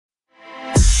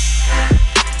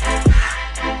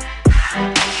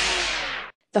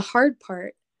The hard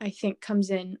part, I think, comes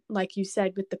in, like you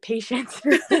said, with the patience,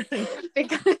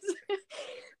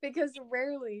 because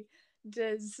rarely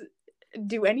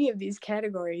do any of these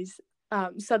categories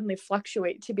suddenly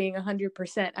fluctuate to being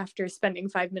 100% after spending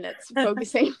 5 minutes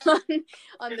focusing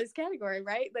on this category,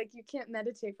 right? Like, you can't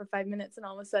meditate for 5 minutes and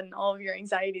all of a sudden all of your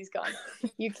anxiety is gone.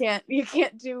 You can't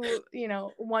do,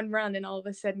 one run and all of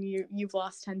a sudden you've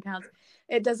lost 10 pounds.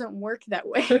 It doesn't work that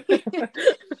way.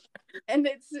 And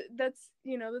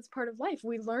that's part of life.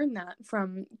 We learn that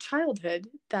from childhood,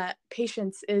 that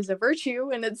patience is a virtue,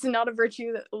 and it's not a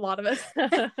virtue that a lot of us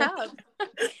have.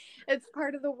 It's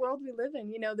part of the world we live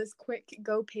in, this quick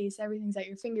go pace, everything's at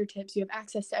your fingertips, you have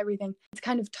access to everything. It's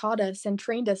kind of taught us and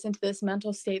trained us into this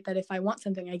mental state that if I want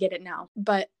something, I get it now.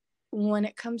 But when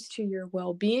it comes to your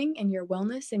well-being and your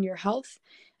wellness and your health,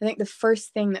 I think the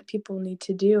first thing that people need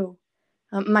to do,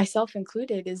 myself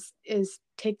included, is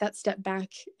take that step back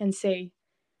and say,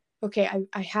 okay,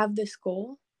 I have this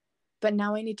goal, but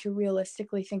now I need to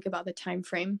realistically think about the time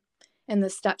frame and the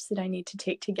steps that I need to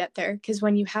take to get there. Because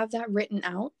when you have that written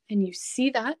out and you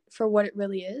see that for what it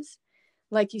really is,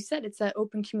 like you said, it's that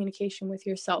open communication with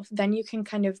yourself. Then you can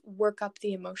kind of work up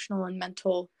the emotional and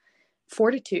mental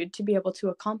fortitude to be able to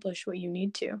accomplish what you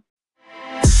need to.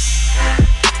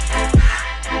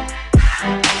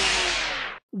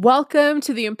 Welcome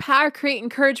to the Empower, Create,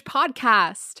 Encourage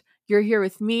podcast. You're here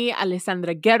with me,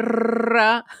 Alessandra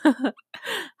Guerra.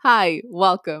 Hi,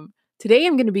 welcome. Today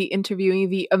I'm going to be interviewing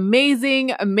the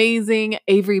amazing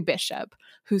Avery Bishop,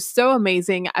 who's so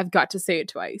amazing I've got to say it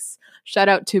twice. Shout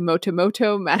out to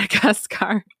Moto,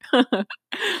 Madagascar.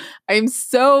 I'm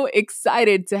so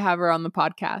excited to have her on the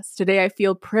podcast. Today I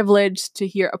feel privileged to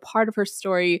hear a part of her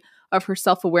story of her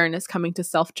self-awareness coming to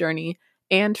self-journey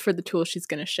and for the tools she's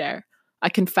going to share. I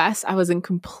confess I was in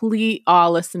complete awe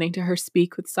listening to her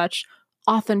speak with such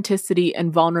authenticity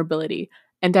and vulnerability,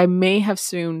 and I may have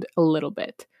swooned a little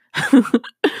bit.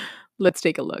 Let's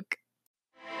take a look.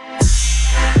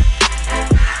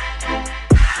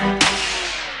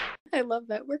 I love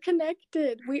that. We're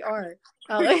connected. We are.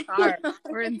 We are.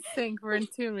 We're in sync. We're in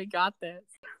tune. We got this.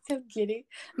 So giddy.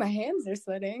 My hands are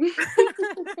sweating.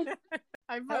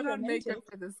 I put on makeup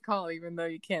for this call, even though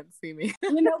you can't see me.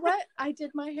 You know what? I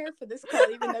did my hair for this call,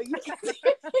 even though you can't see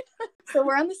me. So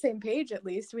we're on the same page, at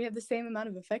least. We have the same amount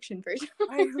of affection for each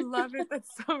other. I love it. That's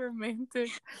so romantic.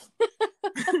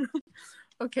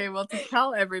 Okay, well, to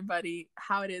tell everybody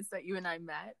how it is that you and I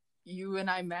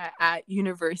met at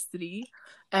university.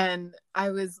 And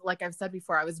I was, like I've said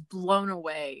before, I was blown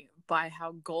away by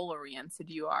how goal-oriented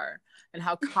you are and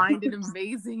how kind and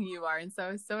amazing you are. And so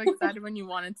I was so excited when you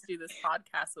wanted to do this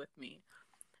podcast with me.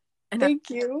 And Thank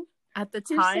you. At the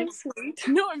time, you're so sweet.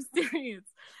 No, I'm serious.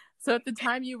 So at the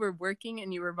time you were working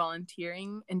and you were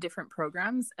volunteering in different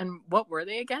programs, and what were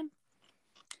they again?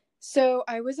 So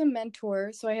I was a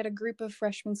mentor. So I had a group of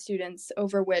freshman students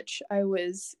over which I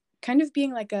was kind of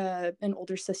being like an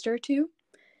older sister to.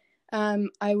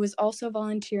 I was also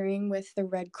volunteering with the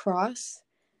Red Cross.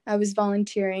 I was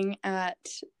volunteering at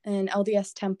an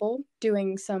LDS temple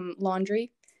doing some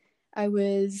laundry. I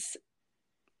was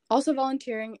also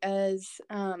volunteering as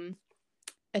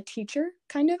a teacher,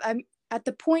 kind of. I'm at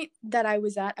the point that I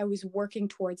was at, I was working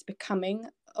towards becoming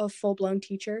a full-blown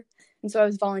teacher. And so I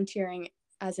was volunteering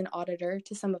as an auditor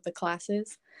to some of the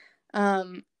classes.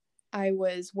 I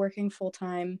was working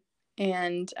full-time,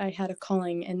 and I had a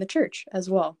calling in the church as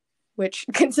well, which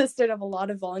consisted of a lot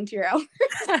of volunteer hours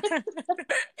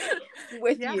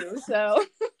with you. So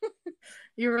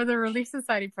you were the Relief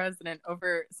Society president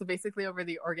over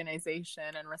the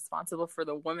organization and responsible for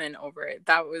the women over it.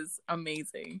 That was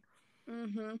amazing.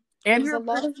 Mm-hmm. And there's a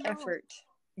lot of effort.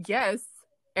 Yes.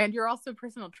 And you're also a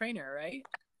personal trainer, right?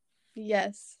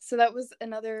 Yes. So that was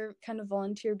another kind of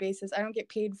volunteer basis. I don't get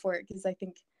paid for it because I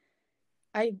think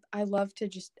I love to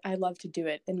do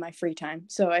it in my free time.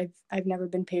 So I've never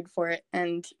been paid for it,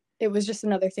 and it was just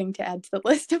another thing to add to the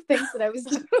list of things that I was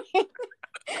doing.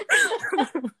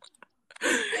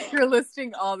 You're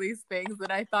listing all these things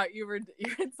that I thought you were.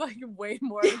 It's like way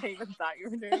more than I even thought you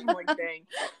were doing. I'm like, dang.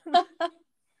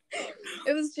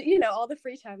 It was, all the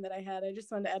free time that I had. I just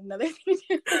wanted to add another thing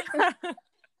to it.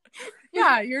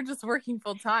 Yeah, you're just working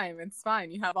full time. It's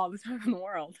fine. You have all the time in the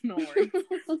world. No worries.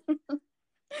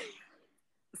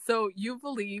 So you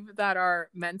believe that our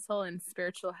mental and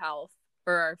spiritual health,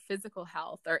 or our physical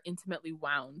health, are intimately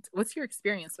wound. What's your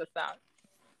experience with that?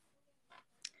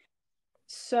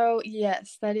 So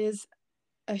yes, that is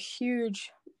a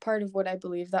huge part of what I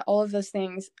believe, that all of those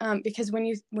things, because when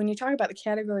you talk about the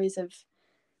categories of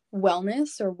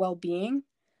wellness or well-being,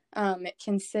 It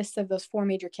consists of those 4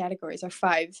 major categories, or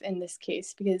 5 in this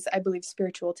case, because I believe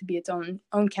spiritual to be its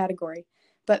own category.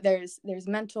 But there's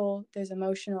mental, there's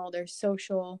emotional, there's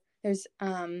social, there's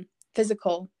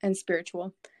physical, and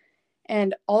spiritual.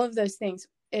 And all of those things,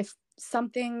 if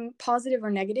something positive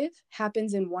or negative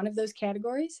happens in one of those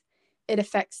categories, it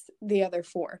affects the other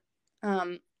 4.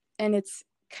 And it's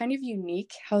kind of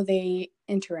unique how they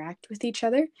interact with each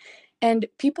other. And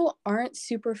people aren't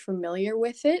super familiar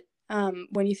with it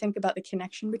when you think about the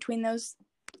connection between those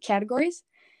categories.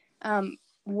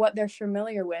 What they're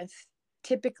familiar with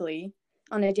typically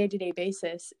on a day-to-day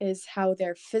basis is how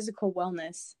their physical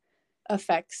wellness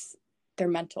affects their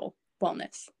mental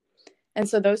wellness. And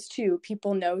so those 2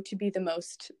 people know to be the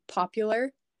most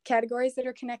popular categories that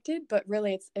are connected, but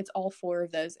really it's all 4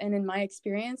 of those. And in my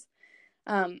experience,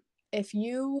 if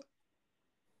you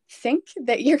think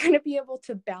that you're going to be able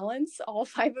to balance all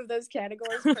 5 of those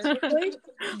categories perfectly,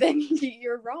 then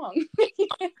you're wrong.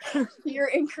 You're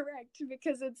incorrect,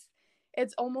 because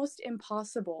it's almost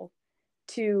impossible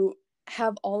to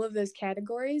have all of those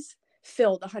categories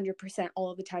filled 100% all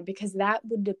of the time, because that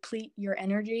would deplete your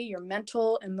energy, your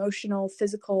mental, emotional,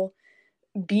 physical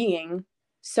being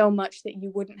so much that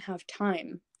you wouldn't have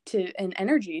time and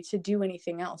energy to do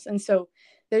anything else. And so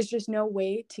there's just no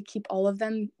way to keep all of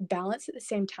them balanced at the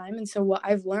same time. And so what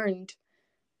I've learned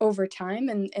over time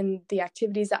and the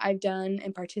activities that I've done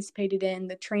and participated in,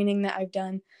 the training that I've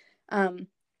done,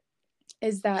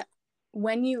 is that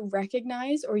when you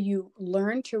recognize, or you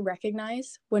learn to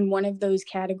recognize, when one of those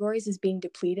categories is being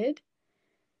depleted,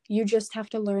 you just have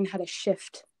to learn how to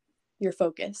shift your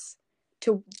focus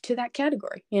to that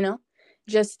category,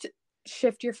 just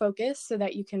shift your focus so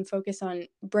that you can focus on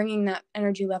bringing that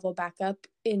energy level back up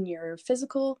in your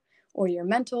physical or your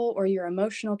mental or your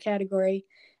emotional category.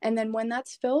 And then when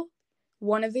that's filled,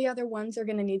 one of the other ones are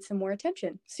going to need some more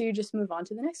attention. So you just move on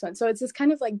to the next one. So it's this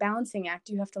kind of like balancing act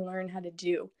you have to learn how to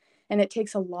do. And it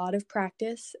takes a lot of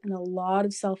practice and a lot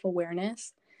of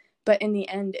self-awareness. But in the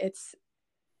end,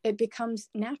 it becomes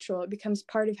natural. It becomes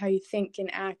part of how you think and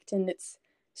act. And it's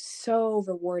so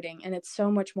rewarding. And it's so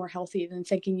much more healthy than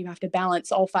thinking you have to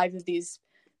balance all 5 of these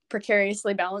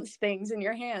precariously balanced things in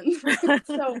your hands.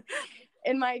 So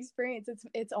in my experience,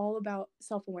 it's all about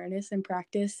self-awareness and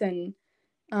practice and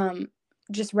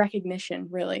just recognition,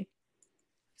 really.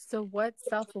 So what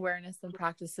self-awareness and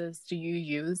practices do you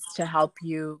use to help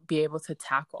you be able to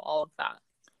tackle all of that?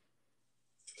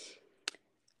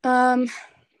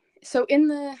 So in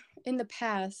the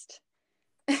past,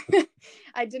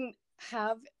 I didn't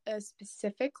have a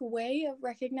specific way of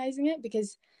recognizing it,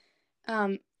 because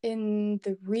in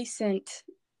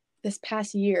this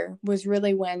past year was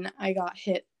really when I got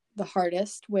hit the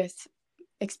hardest with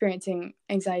experiencing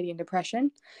anxiety and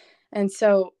depression. And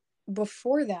so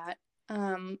before that,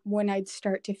 when I'd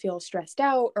start to feel stressed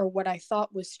out, or what I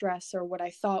thought was stress, or what I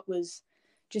thought was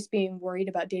just being worried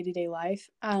about day-to-day life,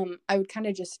 I would kind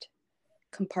of just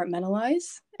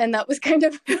compartmentalize. And that was kind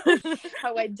of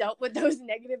how I dealt with those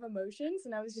negative emotions.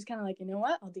 And I was just kind of like, you know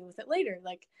what, I'll deal with it later.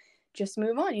 Like, just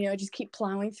move on, just keep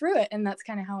plowing through it. And that's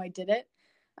kind of how I did it.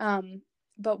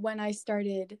 But when I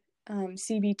started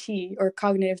CBT, or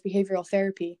cognitive behavioral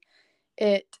therapy,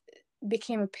 it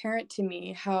became apparent to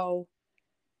me how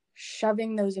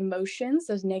shoving those emotions,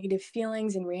 those negative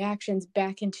feelings and reactions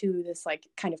back into this like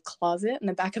kind of closet in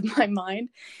the back of my mind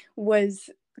was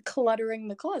cluttering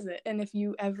the closet. And if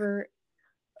you ever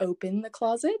open the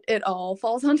closet, it all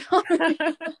falls on top of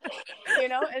you,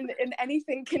 and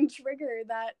anything can trigger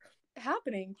that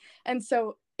happening. And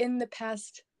so in the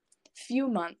past few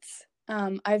months,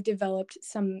 I've developed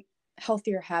some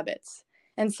healthier habits.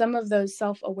 And some of those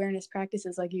self-awareness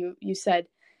practices, like you said,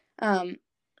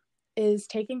 is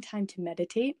taking time to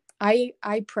meditate. I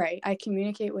pray. I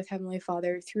communicate with Heavenly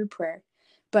Father through prayer,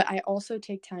 but I also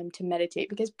take time to meditate,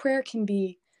 because prayer can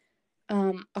be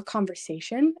a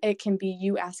conversation. It can be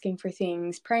you asking for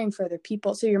things, praying for other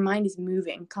people. So your mind is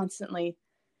moving constantly,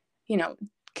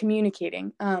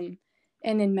 communicating. And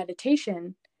in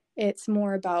meditation, it's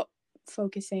more about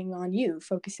focusing on you,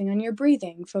 focusing on your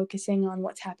breathing, focusing on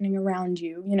what's happening around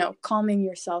you, calming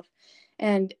yourself.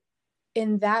 And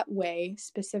in that way,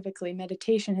 specifically,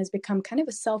 meditation has become kind of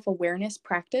a self-awareness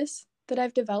practice that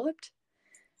I've developed.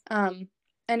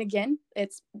 And again,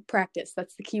 it's practice.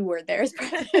 That's the key word there, is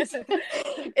practice.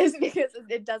 Is because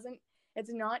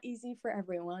it's not easy for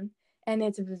everyone. And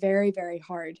it's very, very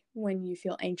hard when you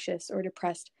feel anxious or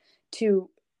depressed to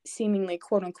seemingly,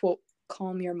 quote unquote,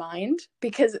 calm your mind,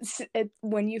 because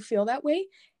when you feel that way,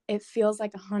 it feels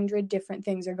like 100 different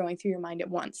things are going through your mind at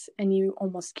once, and you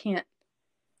almost can't.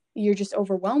 You're just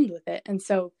overwhelmed with it. And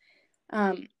so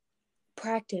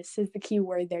practice is the key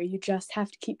word there. You just have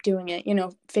to keep doing it,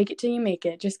 fake it till you make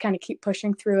it, just kind of keep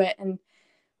pushing through it. And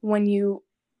when you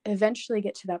eventually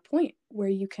get to that point where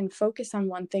you can focus on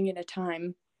one thing at a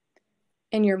time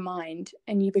in your mind,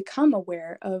 and you become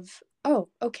aware of, oh,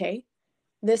 okay,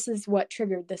 this is what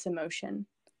triggered this emotion.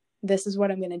 This is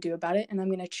what I'm going to do about it. And I'm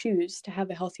going to choose to have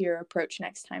a healthier approach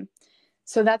next time.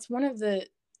 So that's one of the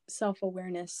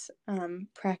self-awareness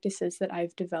practices that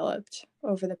I've developed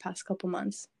over the past couple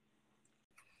months.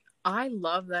 I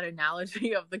love that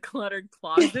analogy of the cluttered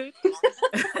closet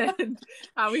and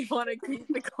how we want to keep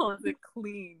the closet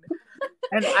clean.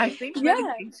 And I think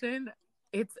meditation,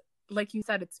 it's like you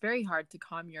said, it's very hard to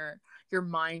calm your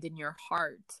mind and your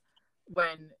heart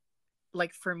when,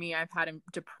 like for me, I've had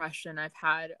depression, I've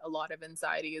had a lot of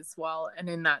anxiety as well. And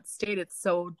in that state, it's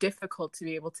so difficult to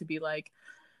be able to be like,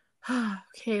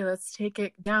 okay, let's take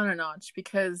it down a notch,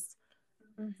 because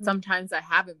sometimes I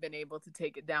haven't been able to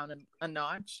take it down a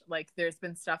notch. Like there's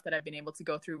been stuff that I've been able to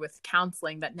go through with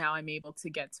counseling that now I'm able to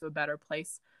get to a better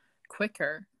place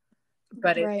quicker.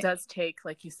 But it does take,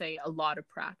 like you say, a lot of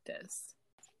practice.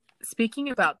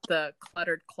 Speaking about the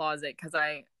cluttered closet, because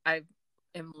I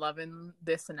am loving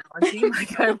this analogy.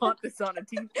 Like I want this on a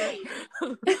t-shirt.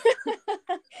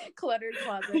 Cluttered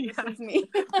closet. This is me.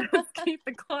 Let's keep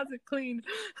the closet clean.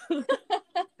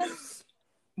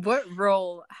 What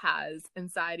role has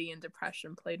anxiety and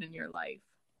depression played in your life?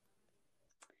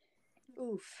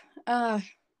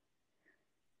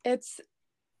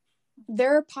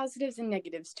 There are positives and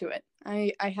negatives to it.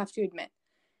 I have to admit,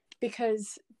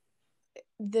 because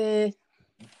the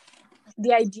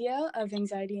idea of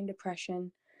anxiety and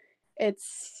depression,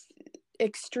 it's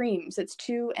extremes. It's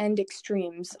two end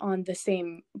extremes on the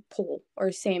same pole,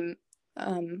 or same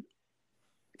kind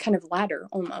of ladder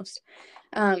almost.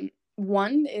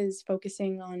 One is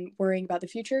focusing on worrying about the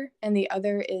future, and the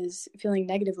other is feeling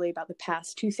negatively about the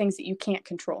past, two things that you can't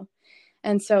control.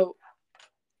 And so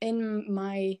in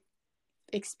my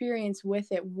experience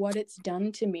with it, what it's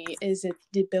done to me is it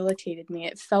debilitated me.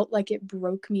 It felt like it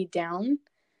broke me down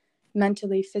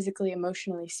mentally, physically,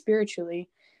 emotionally, spiritually,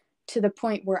 to the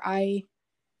point where I,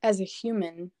 as a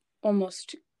human,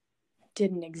 almost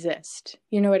didn't exist.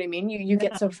 You know what I mean? You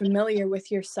get so familiar with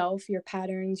yourself, your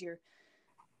patterns, your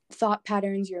thought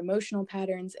patterns, your emotional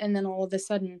patterns, and then all of a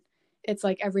sudden it's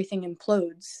like everything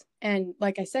implodes. And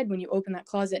like I said, when you open that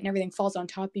closet and everything falls on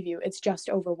top of you, it's just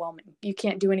overwhelming. You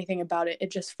can't do anything about it. It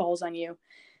just falls on you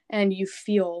and you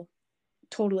feel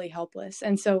totally helpless.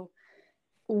 And so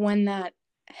when that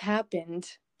happened,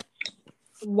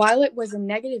 while it was a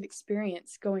negative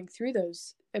experience going through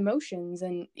those emotions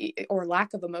or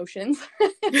lack of emotions,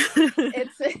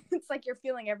 it's like you're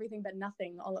feeling everything but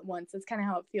nothing all at once. It's kind of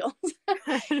how it feels.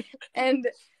 And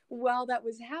while that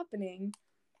was happening,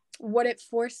 what it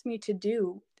forced me to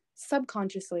do,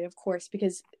 subconsciously, of course,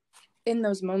 because in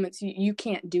those moments you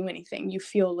can't do anything. You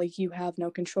feel like you have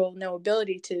no control, no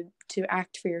ability to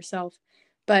act for yourself.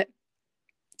 But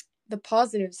the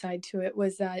positive side to it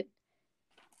was that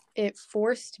it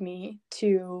forced me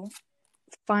to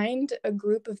find a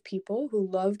group of people who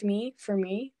loved me for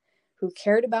me, who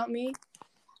cared about me,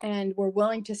 and were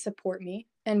willing to support me,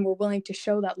 and were willing to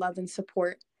show that love and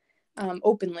support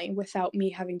openly without me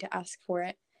having to ask for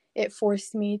it. It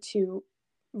forced me to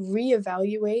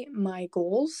reevaluate my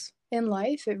goals in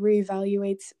life. It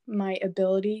reevaluates my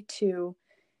ability to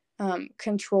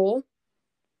control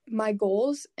my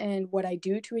goals and what I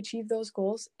do to achieve those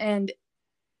goals. And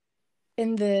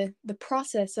in the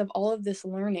process of all of this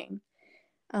learning,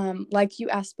 like you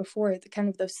asked before, the kind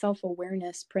of those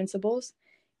self-awareness principles,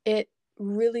 it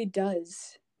really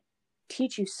does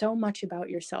teach you so much about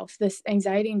yourself. This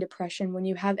anxiety and depression, when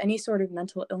you have any sort of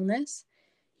mental illness,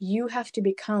 you have to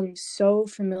become so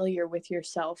familiar with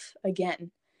yourself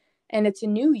again. And it's a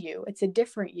new you, it's a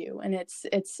different you, and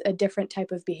it's a different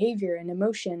type of behavior and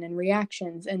emotion and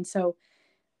reactions. And so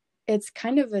it's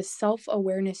kind of a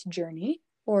self-awareness journey,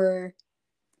 or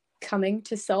coming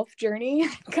to self journey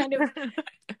kind of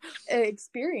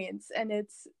experience. And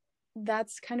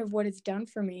that's kind of what it's done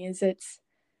for me, is it's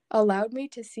allowed me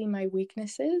to see my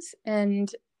weaknesses and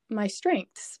my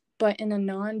strengths, but in a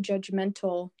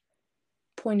non-judgmental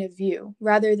point of view.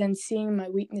 Rather than seeing my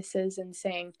weaknesses and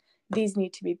saying these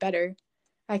need to be better,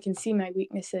 I can see my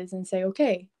weaknesses and say,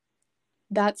 okay,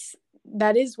 that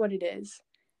is what it is,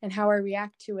 and how I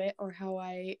react to it, or how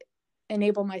I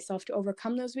enable myself to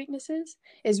overcome those weaknesses,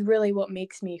 is really what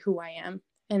makes me who I am.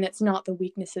 And it's not the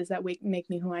weaknesses that make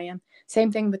me who I am.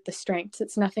 Same thing with the strengths.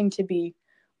 It's nothing to be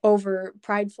over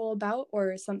prideful about,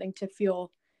 or something to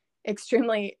feel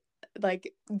extremely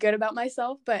like good about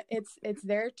myself, but it's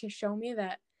there to show me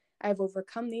that I've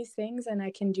overcome these things and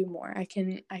I can do more. I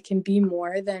can be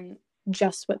more than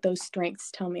just what those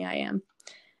strengths tell me I am.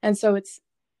 And so it's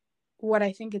what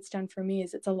I think it's done for me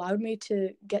is it's allowed me to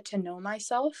get to know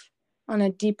myself on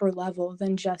a deeper level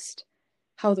than just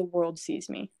how the world sees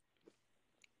me.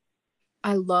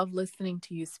 I love listening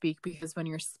to you speak, because when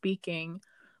you're speaking,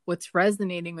 what's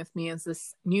resonating with me is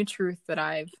this new truth that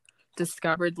I've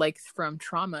discovered, like from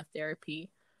trauma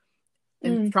therapy.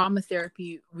 In trauma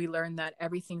therapy, we learn that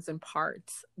everything's in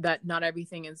parts, that not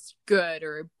everything is good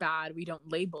or bad. We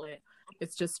don't label it.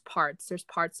 It's just parts. There's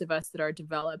parts of us that are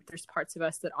developed. There's parts of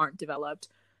us that aren't developed.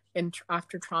 And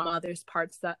after trauma, there's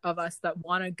parts of us that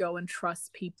want to go and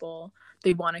trust people.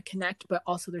 They want to connect, but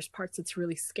also there's parts that's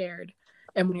really scared.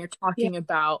 And when you're talking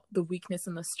about the weakness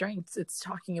and the strengths, it's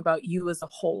talking about you as a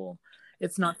whole.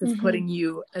 It's not just putting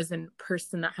you as a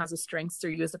person that has a strengths or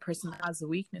you as a person that has the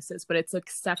weaknesses, but it's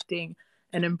accepting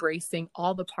and embracing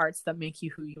all the parts that make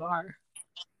you who you are.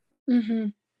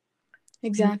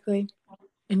 Exactly.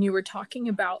 And you were talking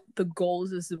about the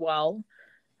goals as well.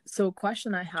 So a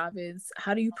question I have is,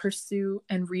 how do you pursue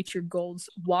and reach your goals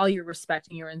while you're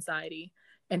respecting your anxiety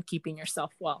and keeping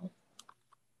yourself well?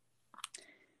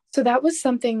 So that was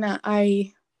something that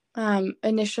I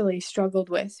initially struggled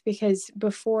with, because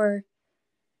before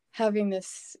having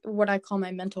this, what I call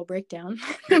my mental breakdown,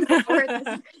 before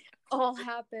this all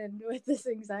happened with this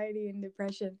anxiety and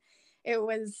depression, it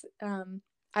was,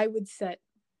 I would set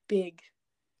big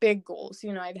goals.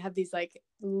 I'd have these like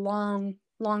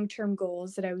long-term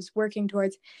goals that I was working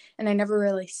towards, and I never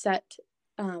really set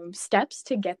steps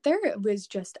to get there. It was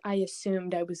just, I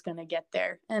assumed I was going to get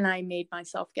there and I made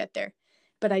myself get there,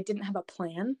 but I didn't have a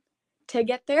plan to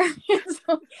get there.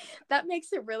 So that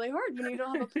makes it really hard when you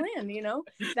don't have a plan,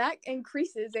 that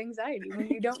increases anxiety when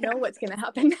you don't know what's going to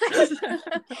happen next.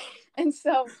 And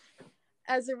so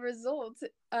as a result,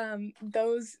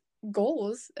 those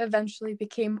goals eventually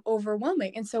became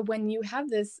overwhelming. And so when you have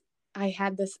this, I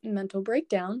had this mental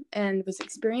breakdown and was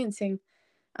experiencing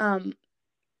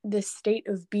this state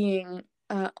of being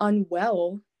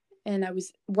unwell, and I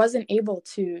wasn't able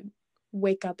to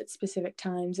wake up at specific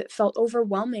times. It felt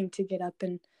overwhelming to get up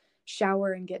and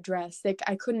shower and get dressed. Like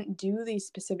I couldn't do these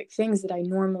specific things that I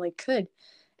normally could.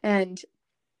 And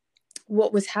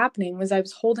what was happening was I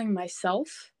was holding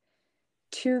myself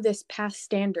to this past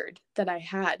standard that I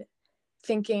had,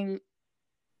 thinking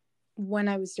when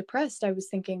I was depressed, I was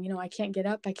thinking, I can't get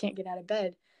up, I can't get out of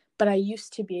bed, but I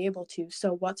used to be able to.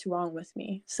 So what's wrong with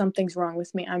me? Something's wrong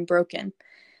with me. I'm broken.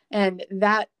 And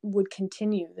that would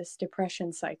continue this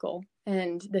depression cycle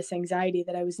and this anxiety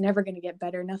that I was never going to get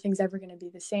better. Nothing's ever going to be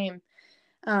the same.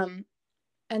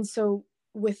 And so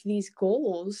with these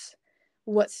goals,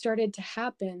 what started to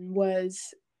happen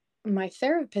was my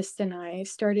therapist and I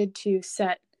started to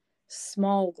set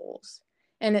small goals.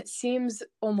 And it seems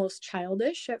almost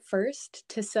childish at first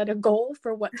to set a goal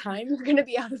for what time you're going to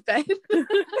be out of bed.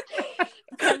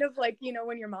 Kind of like,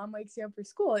 when your mom wakes you up for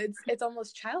school, it's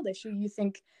almost childish. You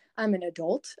think, I'm an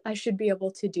adult. I should be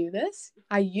able to do this.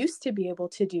 I used to be able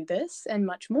to do this and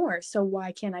much more. So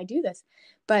why can't I do this?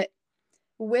 But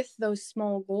with those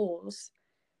small goals,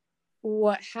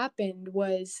 what happened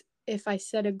was if I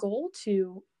set a goal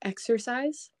to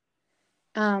exercise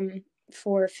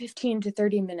for 15 to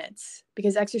 30 minutes,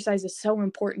 because exercise is so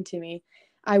important to me,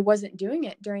 I wasn't doing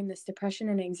it during this depression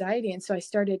and anxiety. And so I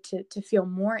started to feel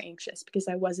more anxious because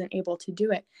I wasn't able to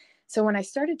do it. So when I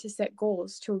started to set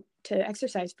goals to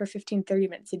exercise for 15, 30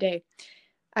 minutes a day,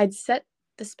 I'd set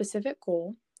the specific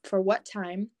goal for what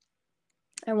time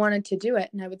I wanted to do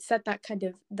it. And I would set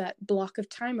that block of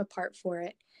time apart for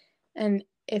it. And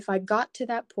if I got to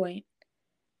that point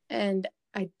and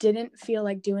I didn't feel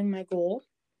like doing my goal,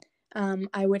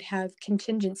 I would have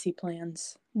contingency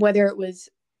plans, whether it was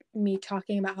me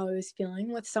talking about how I was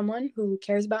feeling with someone who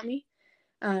cares about me,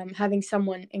 having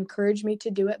someone encourage me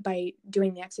to do it by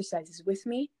doing the exercises with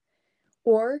me,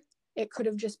 or it could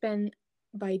have just been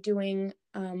by doing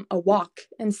a walk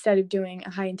instead of doing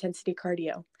a high intensity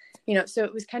cardio. So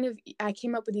it was I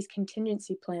came up with these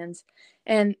contingency plans.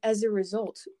 And as a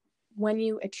result, when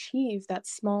you achieve that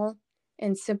small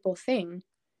and simple thing,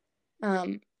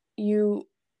 you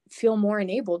feel more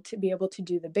enabled to be able to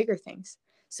do the bigger things.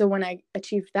 So when I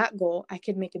achieved that goal, I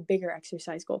could make a bigger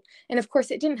exercise goal. And of course,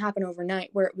 it didn't happen overnight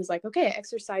where it was like, okay, I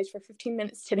exercised for 15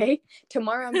 minutes today.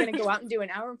 Tomorrow, I'm going to go out and do an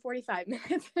hour and 45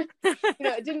 minutes.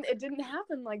 It didn't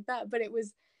happen like that, but it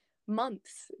was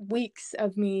months, weeks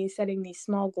of me setting these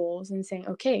small goals and saying,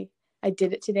 okay, I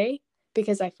did it today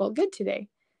because I felt good today.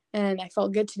 And I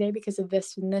felt good today because of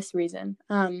this and this reason.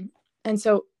 And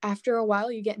so after a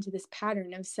while, you get into this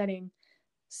pattern of setting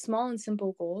small and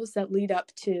simple goals that lead up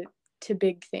to to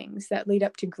big things, that lead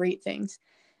up to great things.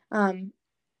 And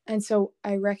so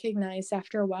I recognized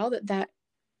after a while that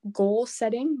goal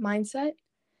setting mindset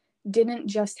didn't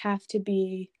just have to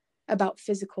be about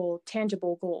physical,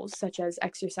 tangible goals such as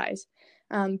exercise,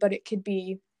 but it could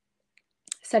be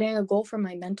setting a goal for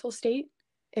my mental state.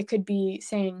 It could be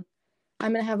saying,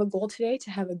 I'm going to have a goal today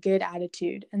to have a good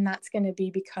attitude, and that's going to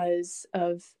be because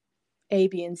of A,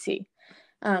 B, and C.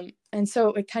 And so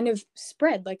it kind of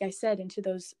spread, like I said, into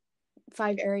those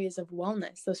 5 areas of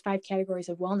wellness, those 5 categories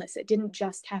of wellness. It didn't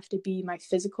just have to be my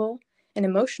physical and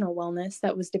emotional wellness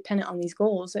that was dependent on these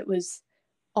goals. It was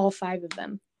all 5 of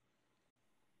them.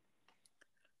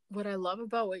 What I love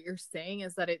about what you're saying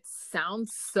is that it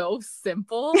sounds so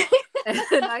simple. And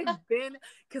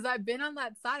I've been on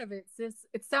that side of it.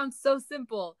 It sounds so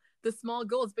simple, the small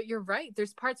goals, but you're right.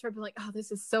 There's parts where I've been like, oh,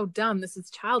 this is so dumb. This is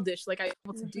childish. Like, I'm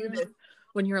able to do this,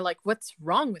 when you're like, what's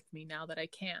wrong with me now that I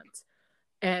can't?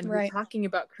 And we're talking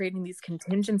about creating these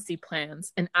contingency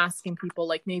plans and asking people,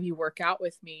 like, maybe work out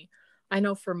with me. I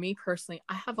know for me personally,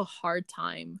 I have a hard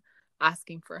time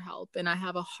asking for help, and I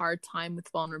have a hard time with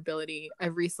vulnerability.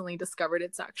 I've recently discovered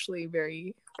it's actually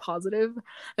very positive,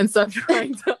 and so I'm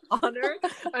trying to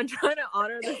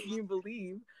honor this new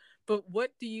belief. But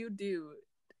what do you do?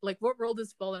 Like, what role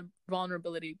does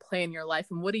vulnerability play in your life,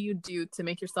 and what do you do to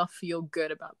make yourself feel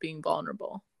good about being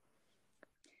vulnerable?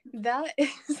 That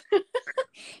is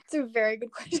it's a very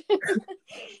good question.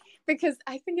 Because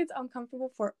I think it's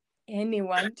uncomfortable for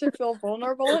anyone to feel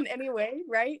vulnerable in any way,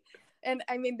 right? And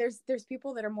I mean, there's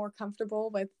people that are more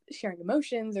comfortable with sharing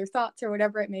emotions or thoughts or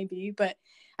whatever it may be, but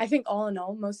I think all in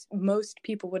all, most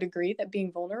people would agree that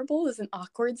being vulnerable is an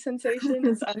awkward sensation.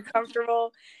 It's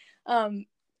uncomfortable, and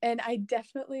I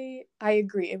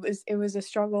agree. It was a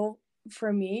struggle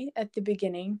for me at the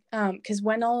beginning, because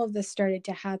when all of this started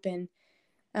to happen,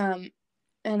 and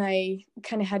I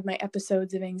kind of had my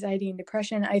episodes of anxiety and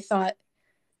depression, I thought,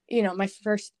 my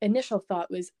first initial thought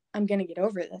was, I'm going to get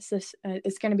over this.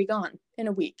 It's going to be gone in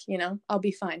a week, I'll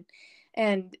be fine.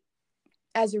 And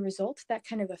as a result, that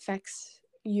kind of affects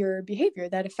your behavior.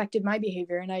 That affected my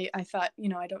behavior. And I thought,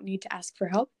 I don't need to ask for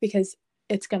help because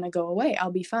it's going to go away.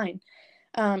 I'll be fine.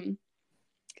 And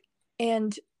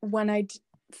when I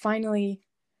finally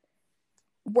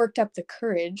worked up the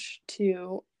courage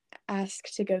to ask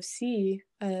to go see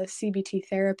a CBT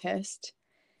therapist,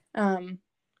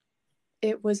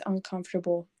 it was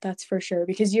uncomfortable, that's for sure,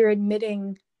 because you're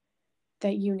admitting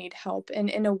that you need help.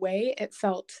 And in a way, it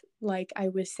felt like I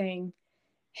was saying,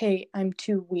 hey, I'm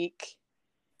too weak.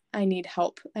 I need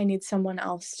help. I need someone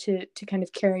else to kind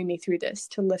of carry me through this,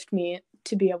 to lift me,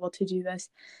 to be able to do this.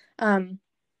 And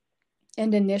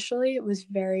initially, it was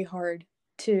very hard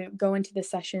to go into the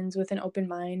sessions with an open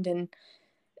mind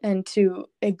and to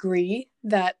agree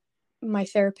that my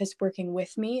therapist working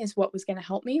with me is what was going to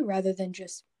help me rather than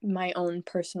just my own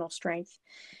personal strength.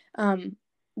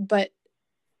 But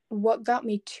what got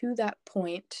me to that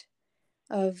point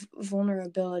of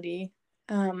vulnerability,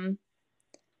 I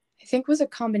think, was a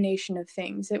combination of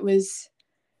things. It was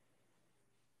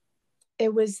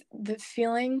the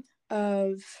feeling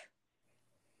of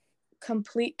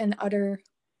complete and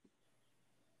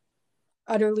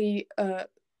utterly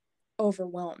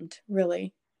overwhelmed,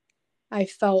 really. I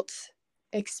felt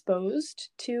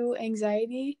exposed to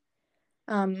anxiety,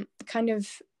 kind of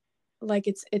like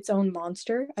it's own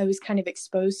monster. I was kind of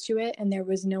exposed to it, and there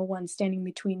was no one standing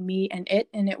between me and it,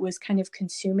 and it was kind of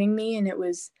consuming me, and it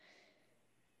was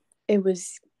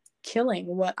killing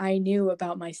what I knew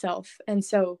about myself. And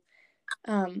so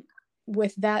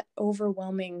with that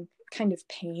overwhelming kind of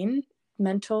pain,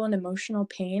 mental and emotional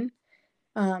pain,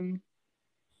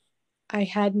 I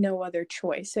had no other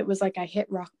choice. It was like I hit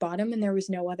rock bottom and there was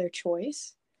no other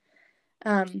choice.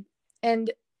 And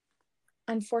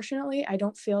unfortunately, I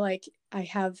don't feel like I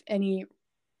have any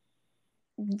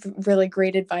really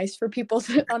great advice for people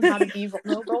on how to be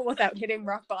vulnerable without hitting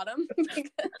rock bottom.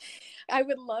 I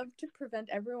would love to prevent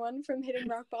everyone from hitting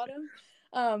rock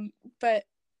bottom. But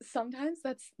sometimes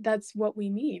that's what we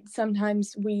need.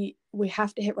 Sometimes we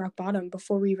have to hit rock bottom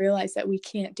before we realize that we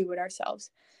can't do it ourselves.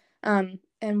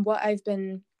 And what I've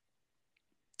been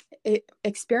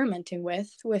experimenting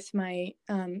with my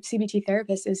CBT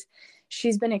therapist is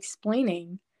she's been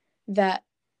explaining that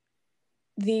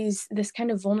this kind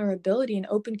of vulnerability and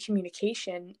open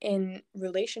communication in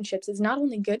relationships is not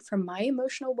only good for my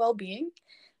emotional well-being,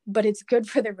 but it's good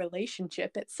for the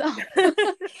relationship itself.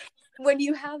 When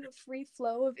you have a free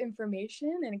flow of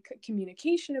information and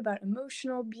communication about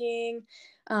emotional being,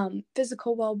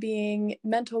 physical well-being,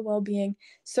 mental well-being,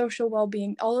 social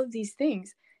well-being, all of these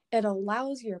things, it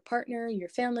allows your partner, your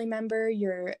family member,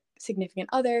 your significant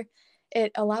other,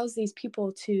 it allows these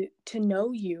people to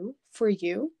know you for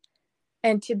you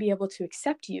and to be able to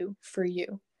accept you for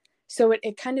you. So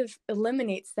it kind of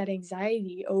eliminates that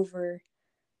anxiety over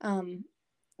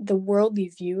the worldly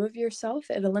view of yourself.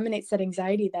 It eliminates that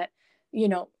anxiety that,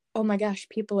 oh my gosh,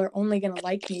 people are only going to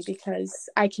like me because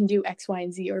I can do X, Y,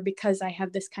 and Z, or because I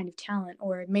have this kind of talent,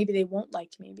 or maybe they won't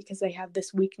like me because they have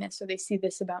this weakness or they see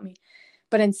this about me.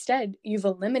 But instead, you've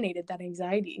eliminated that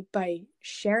anxiety by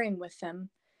sharing with them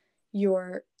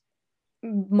your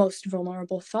most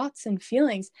vulnerable thoughts and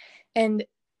feelings. And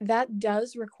that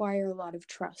does require a lot of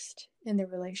trust in the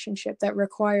relationship. That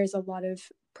requires a lot of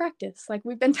practice, like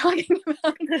we've been talking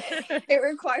about. It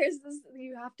requires this.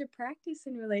 You have to practice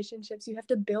in relationships. You have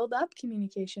to build up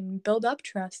communication, build up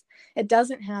trust. It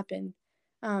doesn't happen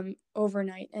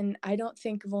overnight. And I don't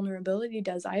think vulnerability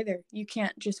does either. You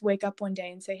can't just wake up one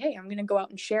day and say, hey, I'm going to go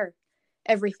out and share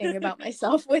everything about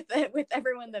myself with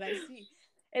everyone that I see.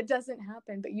 It doesn't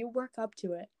happen, but you work up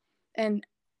to it. And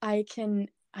I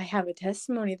have a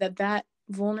testimony that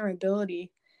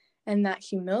vulnerability and that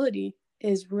humility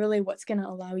is really what's going to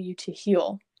allow you to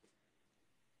heal.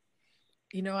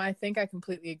 I think I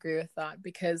completely agree with that,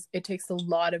 because it takes a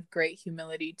lot of great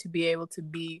humility to be able to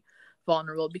be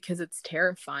vulnerable, because it's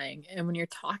terrifying. And when you're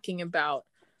talking about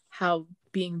how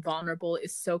being vulnerable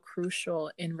is so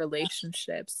crucial in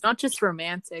relationships, not just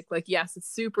romantic, like, yes,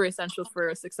 it's super essential for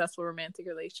a successful romantic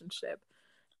relationship,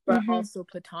 but also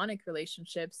platonic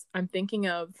relationships. I'm thinking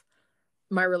of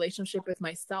my relationship with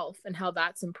myself and how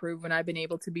that's improved when I've been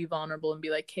able to be vulnerable and be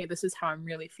like, hey, this is how I'm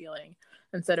really feeling,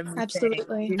 instead of me saying,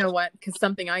 you know what, because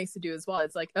something I used to do as well,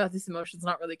 it's like, oh, this emotion's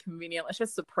not really convenient, let's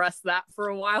just suppress that for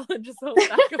a while and just hope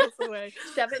that goes away.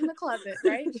 Shove it in the closet,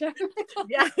 right?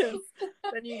 Yes.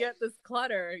 Then you get this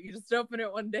clutter, you just open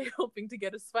it one day hoping to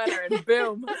get a sweater, and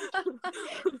boom.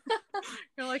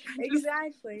 You're like,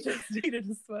 exactly, just needed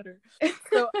a sweater.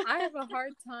 So I have a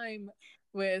hard time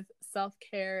with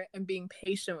self-care and being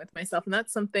patient with myself, and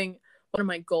that's one of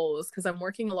my goals, because I'm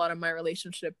working a lot on my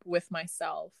relationship with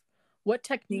myself. What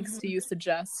techniques do you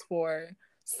suggest for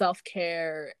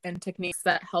self-care, and techniques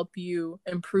that help you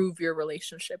improve your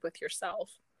relationship with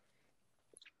yourself?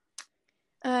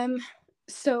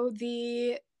 So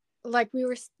like we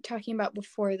were talking about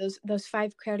before, those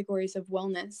 5 categories of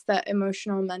wellness: that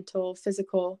emotional, mental,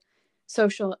 physical,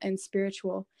 social, and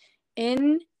spiritual.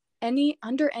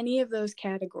 Under any of those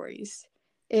categories,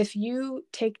 if you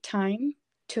take time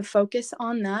to focus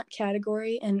on that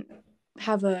category and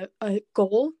have a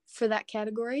goal for that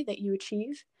category that you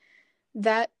achieve,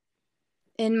 that,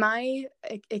 in my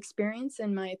experience,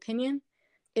 in my opinion,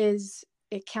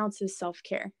 it counts as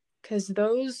self-care, because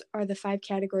those are the 5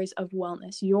 categories of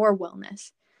wellness, your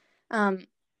wellness.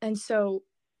 And so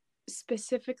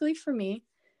specifically for me,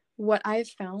 what I've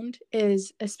found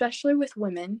is, especially with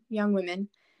women, young women,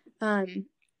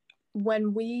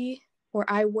 when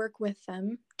I work with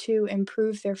them to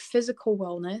improve their physical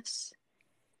wellness,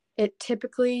 it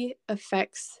typically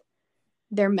affects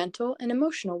their mental and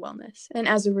emotional wellness. And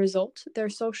as a result, their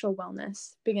social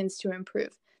wellness begins to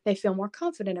improve. They feel more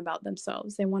confident about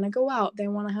themselves. They want to go out. They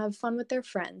want to have fun with their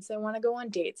friends. They want to go on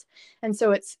dates. And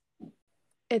so it's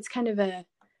kind of a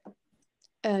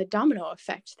domino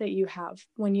effect that you have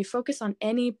when you focus on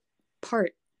any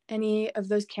of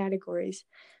those categories.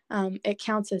 It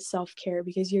counts as self-care,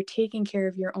 because you're taking care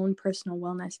of your own personal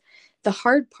wellness. The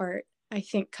hard part, I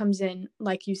think, comes in,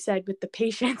 like you said, with the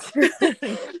patience,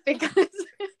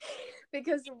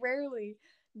 because rarely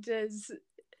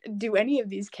do any of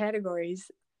these categories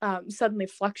suddenly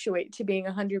fluctuate to being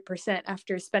 100%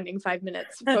 after spending 5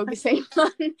 minutes focusing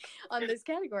on this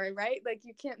category, right? Like,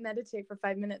 you can't meditate for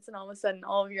 5 minutes and all of a sudden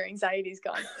all of your anxiety is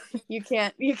gone. You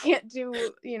can't do,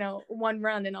 one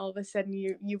run and all of a sudden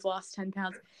you've lost 10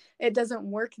 pounds. It doesn't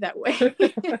work that way.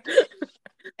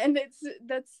 And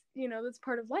that's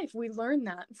part of life. We learn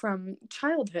that from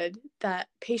childhood, that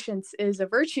patience is a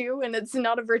virtue, and it's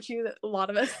not a virtue that a lot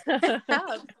of us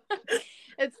have.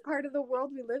 It's part of the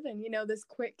world we live in, this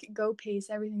quick go pace.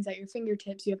 Everything's at your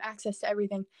fingertips. You have access to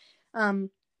everything.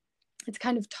 It's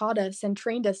kind of taught us and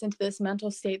trained us into this mental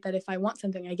state that if I want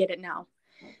something, I get it now.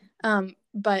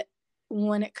 But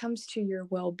when it comes to your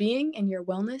well-being and your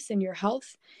wellness and your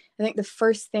health, I think the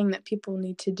first thing that people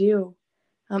need to do,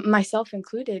 myself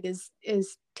included,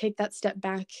 is take that step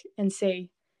back and say,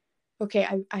 okay,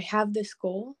 I have this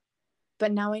goal,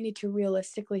 but now I need to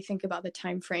realistically think about the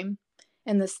time frame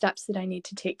and the steps that I need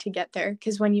to take to get there.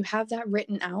 Because when you have that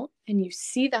written out and you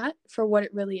see that for what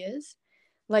it really is,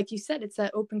 like you said, it's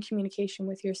that open communication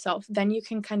with yourself. Then you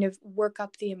can kind of work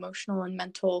up the emotional and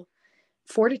mental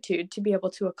fortitude to be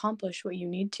able to accomplish what you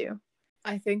need to.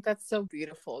 I think that's so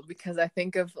beautiful, because I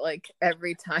think of like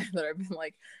every time that I've been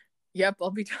like, yep,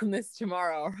 I'll be done this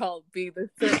tomorrow, or I'll be this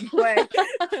certain way.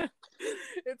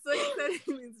 It's like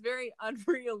setting these very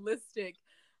unrealistic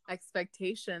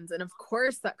expectations. And of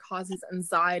course that causes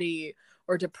anxiety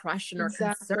or depression or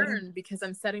Exactly. concern, because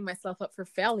I'm setting myself up for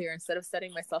failure instead of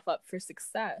setting myself up for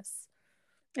success.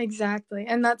 Exactly.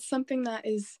 And that's something that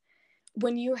is,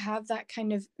 when you have that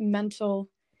kind of mental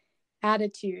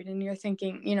attitude and you're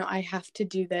thinking, I have to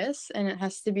do this and it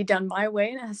has to be done my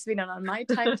way and it has to be done on my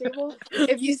timetable.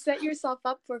 If you set yourself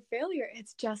up for failure,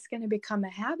 it's just going to become a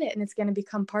habit, and it's going to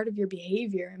become part of your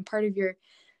behavior and part of your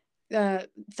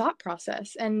thought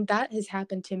process. And that has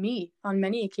happened to me on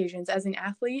many occasions, as an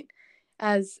athlete,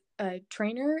 as a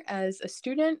trainer, as a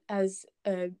student, as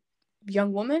a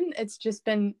young woman. It's just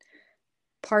been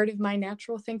part of my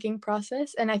natural thinking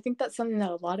process. And I think that's something that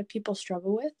a lot of people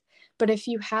struggle with. But if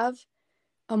you have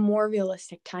a more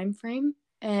realistic time frame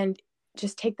and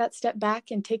just take that step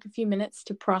back and take a few minutes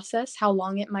to process how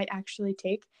long it might actually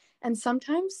take, and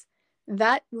sometimes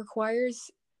that requires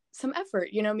some effort,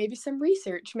 maybe some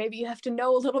research. Maybe you have to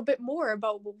know a little bit more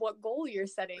about what goal you're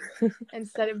setting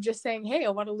instead of just saying, hey, I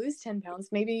want to lose 10 pounds.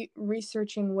 Maybe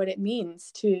researching what it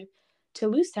means to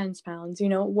lose 10 pounds.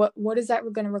 What is that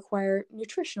going to require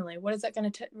nutritionally? What is that going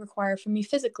to require from me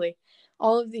physically?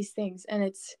 All of these things. And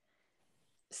it's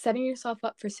setting yourself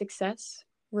up for success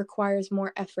requires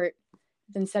more effort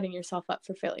than setting yourself up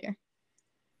for failure.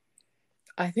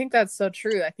 I think that's so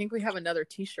true. I think we have another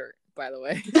t-shirt, by the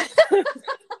way.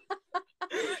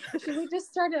 Should we just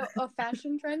start a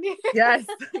fashion trend here? Yes.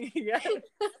 Yes.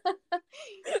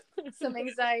 Some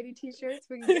anxiety t-shirts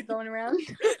we can get going around.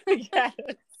 Yes.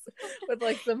 With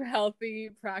like some healthy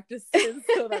practices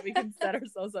so that we can set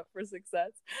ourselves up for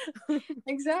success.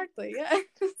 Exactly. Yeah.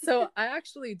 So I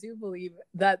actually do believe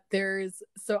that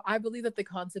I believe that the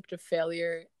concept of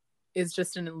failure is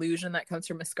just an illusion that comes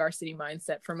from a scarcity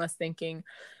mindset, from us thinking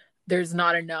there's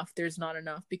not enough,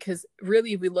 because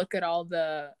really we look at all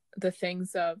the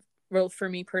things of, well, for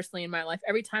me personally in my life,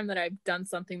 every time that I've done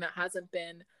something that hasn't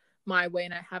been my way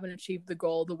and I haven't achieved the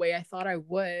goal the way I thought I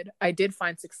would, I did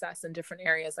find success in different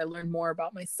areas. I learned more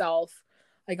about myself.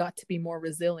 I got to be more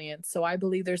resilient. So I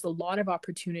believe there's a lot of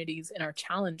opportunities in our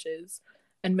challenges,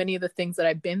 and many of the things that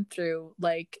I've been through,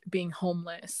 like being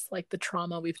homeless, like the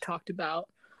trauma we've talked about,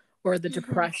 or the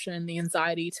depression, the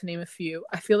anxiety, to name a few,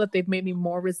 I feel that they've made me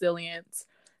more resilient,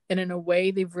 and in a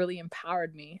way they've really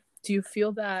empowered me. Do you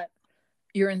feel that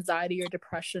your anxiety or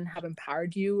depression have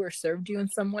empowered you or served you in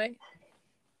some way?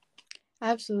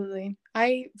 Absolutely.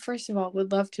 I, first of all,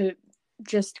 would love to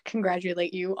just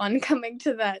congratulate you on coming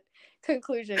to that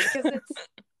conclusion, because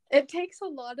it takes a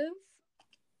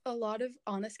lot of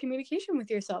honest communication with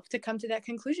yourself to come to that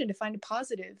conclusion, to find a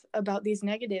positive about these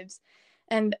negatives.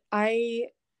 And I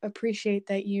appreciate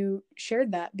that you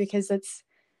shared that, because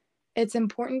it's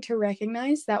important to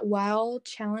recognize that while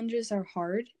challenges are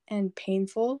hard and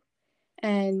painful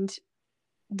and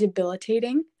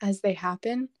debilitating as they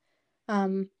happen,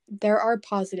 there are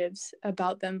positives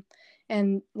about them.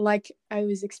 And like I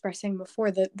was expressing before,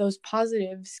 that those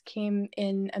positives came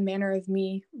in a manner of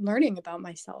me learning about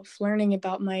myself, learning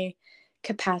about my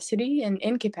capacity and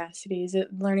incapacities,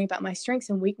 learning about my strengths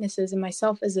and weaknesses, and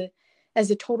myself as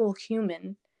a total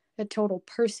human, a total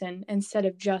person, instead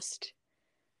of just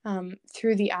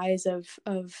through the eyes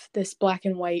of this black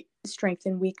and white strength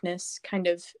and weakness kind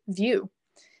of view.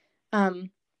 And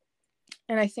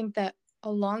I think that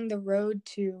along the road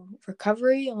to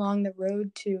recovery, along the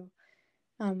road to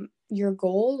your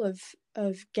goal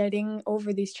of getting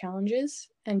over these challenges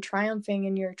and triumphing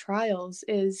in your trials,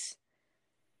 it's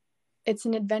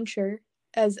an adventure.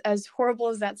 As horrible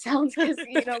as that sounds, because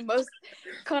most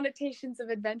connotations of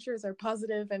adventures are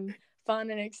positive and fun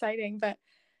and exciting, but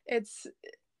it's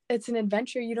an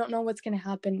adventure. You don't know what's going to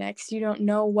happen next. You don't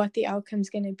know what the outcome's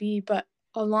going to be, but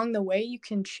along the way you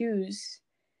can choose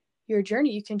your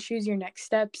journey. You can choose your next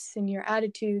steps and your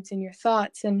attitudes and your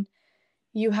thoughts, and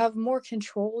you have more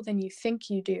control than you think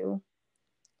you do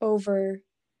over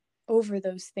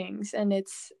those things. And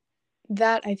it's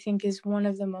that, I think, is one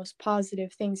of the most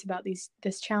positive things about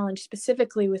this challenge,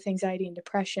 specifically with anxiety and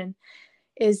depression,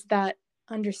 is that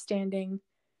understanding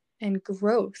and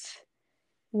growth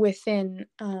within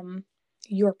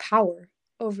your power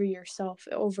over yourself,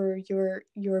 over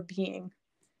your being.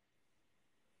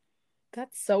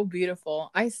 That's so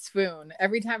beautiful. I swoon.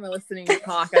 Every time I'm listening to you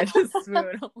talk, I just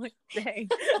swoon. I'm like, dang.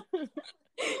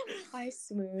 I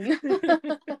swoon.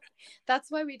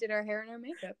 That's why we did our hair and our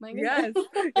makeup. My goodness.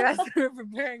 Yes, we're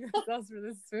preparing ourselves for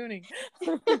this swooning.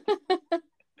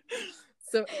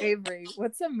 So, Avery,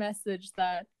 what's a message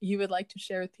that you would like to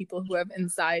share with people who have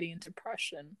anxiety and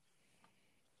depression?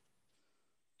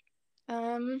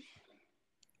 I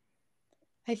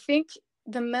think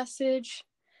the message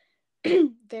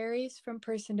varies from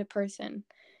person to person,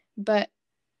 but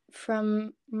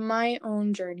from my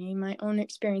own journey, my own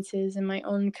experiences, and my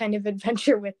own kind of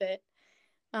adventure with it,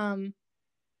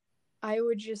 I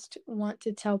would just want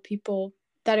to tell people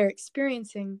that are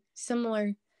experiencing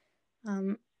similar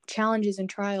challenges and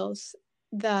trials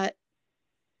that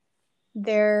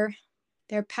their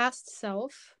past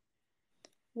self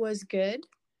was good,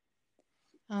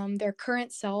 their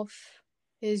current self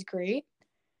is great,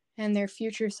 and their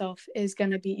future self is going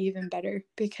to be even better,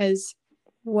 because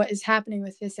what is happening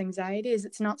with this anxiety is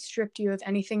it's not stripped you of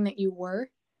anything that you were.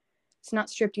 It's not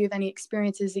stripped you of any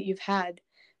experiences that you've had,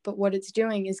 but what it's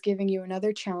doing is giving you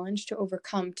another challenge to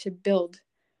overcome, to build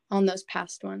on those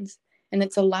past ones. And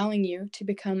it's allowing you to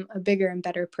become a bigger and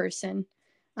better person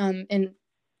in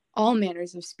all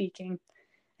manners of speaking.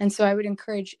 And so I would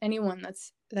encourage anyone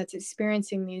that's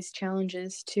experiencing these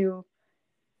challenges to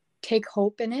take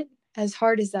hope in it, as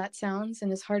hard as that sounds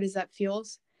and as hard as that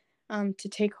feels, to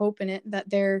take hope in it, that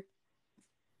their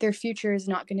future is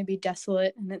not going to be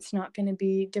desolate, and it's not going to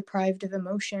be deprived of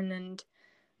emotion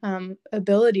and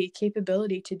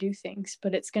capability to do things,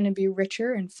 but it's going to be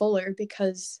richer and fuller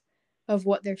because of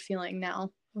what they're feeling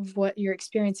now, of what you're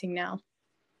experiencing now.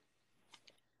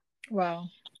 Wow.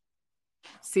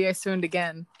 See, I swooned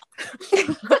again.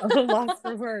 I'm lost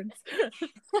for words.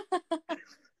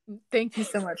 Thank you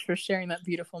so much for sharing that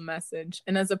beautiful message.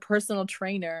 And as a personal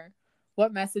trainer,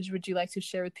 what message would you like to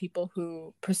share with people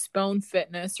who postpone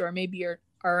fitness or maybe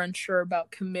are unsure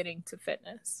about committing to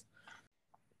fitness?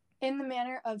 In the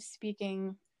manner of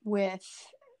speaking with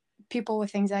people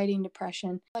with anxiety and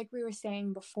depression, like we were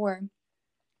saying before,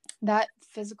 that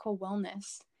physical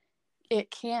wellness, it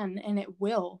can and it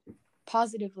will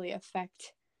positively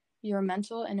affect your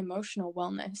mental and emotional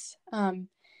wellness.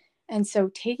 And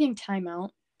so taking time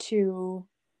out to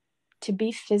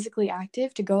be physically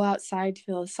active, to go outside, to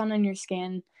feel the sun on your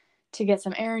skin, to get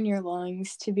some air in your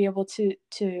lungs, to be able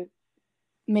to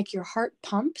make your heart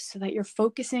pump so that you're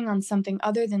focusing on something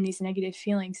other than these negative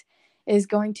feelings, is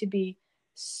going to be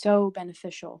so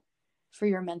beneficial for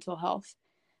your mental health.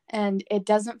 And it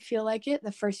doesn't feel like it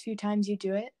the first few times you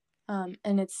do it.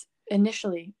 And it's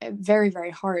initially very,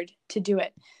 very hard to do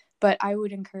it. But I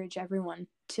would encourage everyone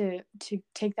to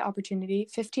take the opportunity,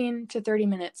 15 to 30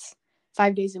 minutes,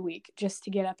 5 days a week, just to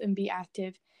get up and be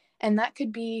active. And that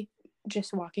could be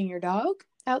just walking your dog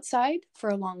outside for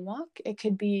a long walk. It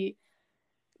could be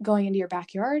going into your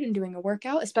backyard and doing a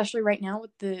workout, especially right now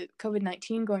with the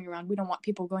COVID-19 going around. We don't want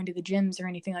people going to the gyms or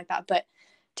anything like that, but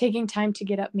taking time to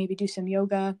get up, maybe do some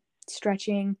yoga,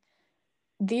 stretching.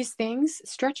 These things,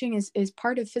 stretching is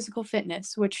part of physical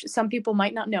fitness, which some people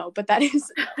might not know, but that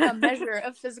is a measure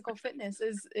of physical fitness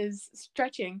is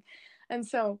stretching. And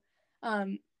so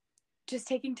just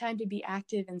taking time to be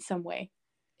active in some way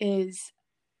is,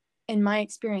 in my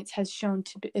experience,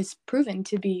 is proven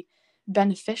to be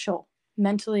beneficial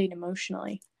mentally and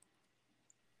emotionally.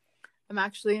 I'm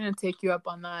actually going to take you up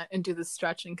on that and do the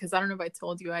stretching, because I don't know if I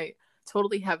told you, I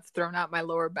totally have thrown out my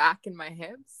lower back and my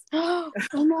hips. Oh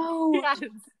no. Yes.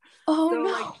 Oh so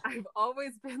no. Like, I've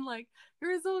always been like,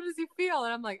 you're as old as you feel,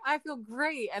 and I'm like, I feel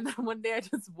great. And then one day I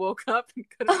just woke up and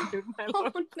couldn't move my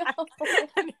lower back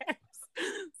and hips.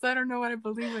 So I don't know what I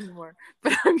believe anymore,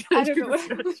 but I'm gonna do the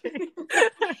stretching.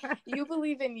 You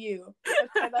believe in you.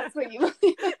 Okay, that's what you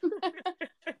believe in.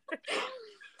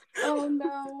 Oh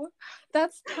no,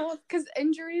 that's tough, because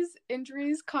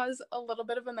injuries cause a little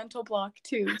bit of a mental block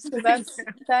too. So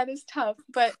that is tough,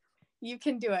 but you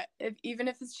can do it. Even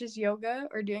if it's just yoga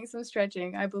or doing some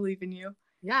stretching, I believe in you.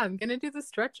 Yeah, I'm gonna do the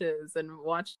stretches and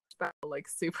watch like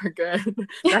super good.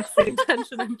 That's the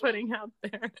intention I'm putting out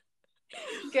there.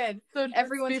 Good. So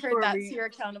everyone's heard that, so you're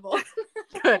accountable.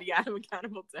 Good. Yeah, I'm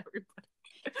accountable to everybody.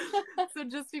 So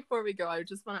just before we go, I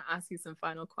just want to ask you some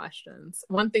final questions.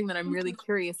 One thing that I'm really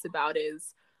curious about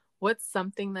is, what's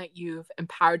something that you've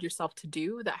empowered yourself to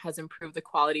do that has improved the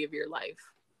quality of your life?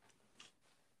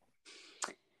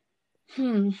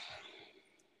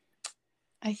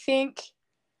 I think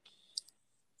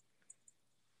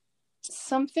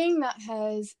something that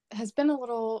has been a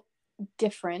little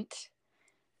different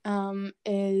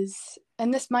is,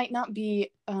 and this might not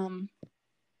be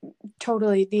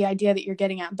totally the idea that you're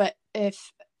getting at, but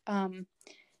if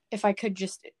I could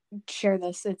just share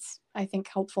this, it's, I think,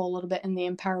 helpful a little bit in the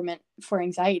empowerment for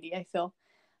anxiety, I feel.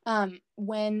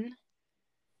 When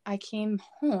I came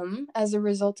home as a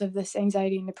result of this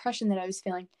anxiety and depression that I was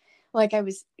feeling, like I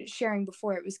was sharing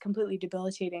before, it was completely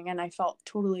debilitating, and I felt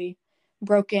totally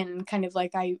broken, kind of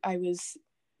like I was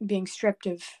being stripped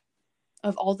of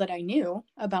all that I knew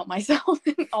about myself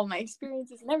and all my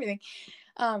experiences and everything.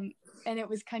 And it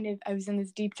was kind of, I was in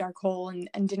this deep dark hole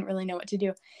and didn't really know what to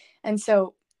do. And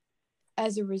so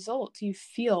as a result, you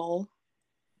feel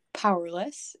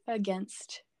powerless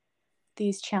against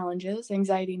these challenges,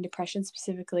 anxiety and depression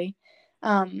specifically.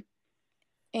 And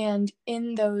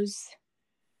in those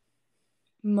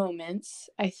moments,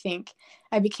 I think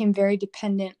I became very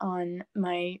dependent on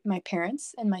my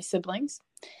parents and my siblings.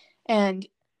 And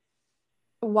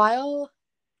while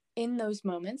in those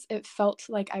moments, it felt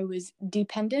like I was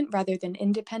dependent rather than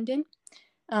independent,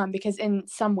 because in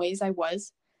some ways I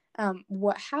was.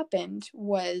 What happened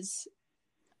was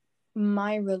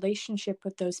my relationship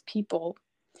with those people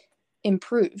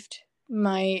improved.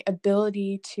 My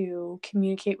ability to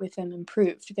communicate with them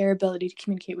improved. Their ability to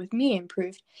communicate with me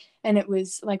improved. And it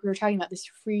was like we were talking about, this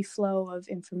free flow of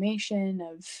information,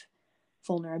 of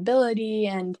vulnerability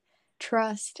and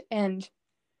trust. And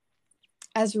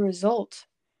as a result,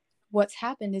 what's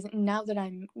happened is now that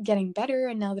I'm getting better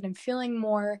and now that I'm feeling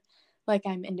more like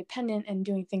I'm independent and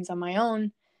doing things on my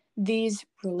own, these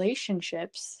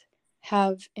relationships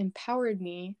have empowered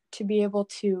me to be able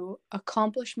to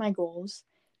accomplish my goals,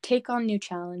 take on new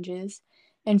challenges,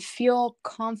 and feel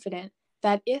confident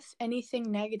that if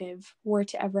anything negative were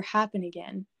to ever happen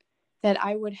again, that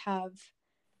I would have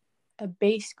a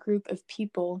base group of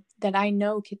people that I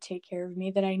know could take care of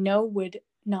me, that I know would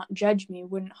not judge me,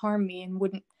 wouldn't harm me, and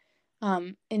wouldn't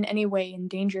in any way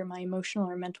endanger my emotional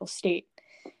or mental state.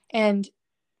 And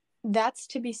that's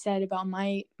to be said about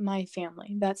my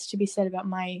family. That's to be said about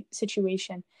my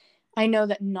situation. I know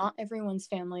that not everyone's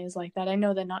family is like that. I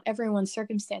know that not everyone's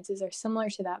circumstances are similar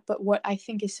to that. But what I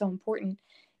think is so important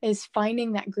is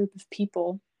finding that group of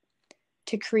people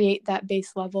to create that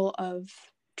base level of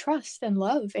trust and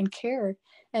love and care.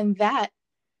 And that,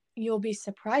 you'll be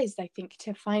surprised, I think,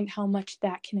 to find how much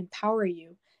that can empower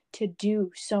you to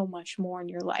do so much more in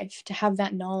your life, to have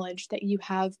that knowledge that you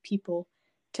have people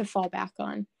to fall back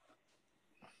on.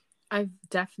 I've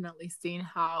definitely seen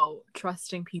how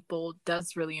trusting people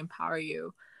does really empower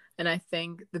you. And I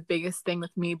think the biggest thing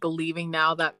with me believing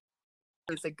now that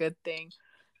is a good thing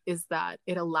is that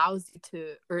it allows you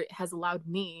to, or it has allowed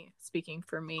me, speaking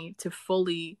for me, to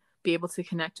fully be able to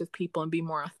connect with people and be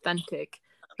more authentic,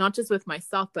 not just with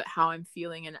myself, but how I'm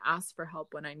feeling, and ask for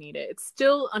help when I need it. It's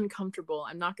still uncomfortable.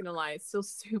 I'm not going to lie. It's still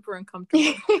super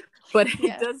uncomfortable, but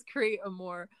it does create a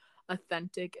more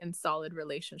authentic and solid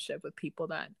relationship with people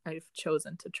that I've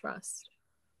chosen to trust.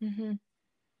 Mm-hmm.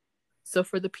 So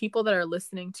for the people that are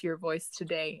listening to your voice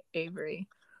today, Avery,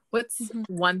 what's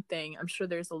one thing, I'm sure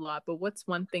there's a lot, but what's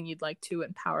one thing you'd like to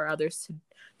empower others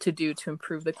to do to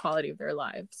improve the quality of their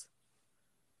lives?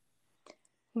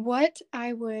 What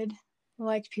I would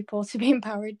like people to be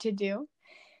empowered to do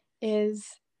is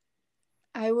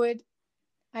I would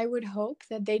hope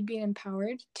that they'd be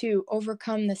empowered to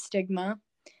overcome the stigma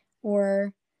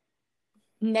or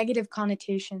negative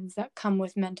connotations that come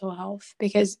with mental health,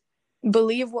 because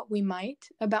believe what we might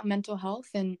about mental health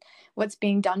and what's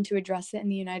being done to address it in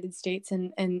the United States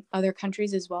and other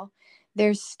countries as well,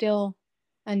 there's still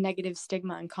a negative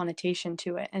stigma and connotation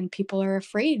to it. And people are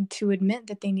afraid to admit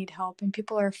that they need help. And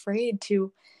people are afraid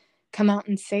to come out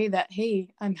and say that, hey,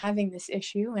 I'm having this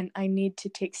issue and I need to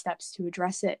take steps to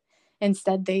address it.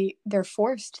 Instead, they're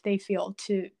forced, they feel,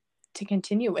 to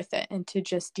continue with it and to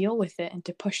just deal with it and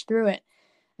to push through it.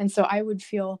 And so I would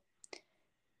feel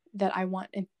that I want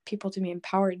people to be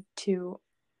empowered to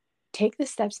take the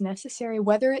steps necessary,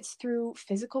 whether it's through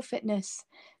physical fitness,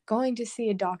 going to see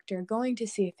a doctor, going to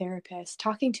see a therapist,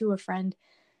 talking to a friend.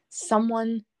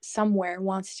 Someone somewhere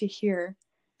wants to hear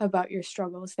about your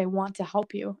struggles. They want to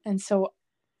help you. And so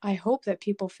I hope that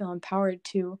people feel empowered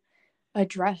to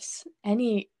address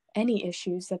any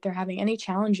issues that they're having, any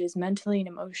challenges mentally and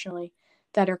emotionally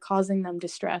that are causing them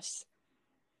distress.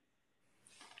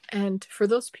 And for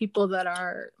those people that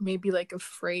are maybe like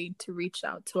afraid to reach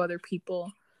out to other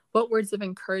people, what words of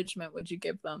encouragement would you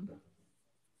give them?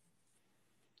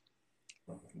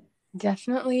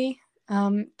 Definitely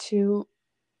I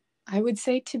would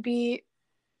say to be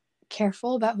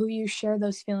careful about who you share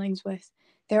those feelings with.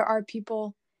 There are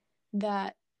people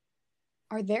that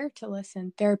are there to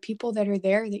listen. There are people that are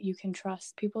there that you can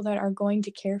trust, people that are going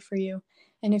to care for you.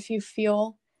 And if you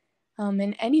feel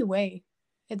in any way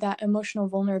that emotional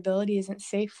vulnerability isn't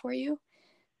safe for you,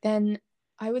 then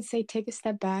I would say take a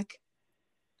step back,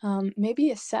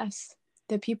 maybe assess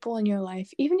the people in your life,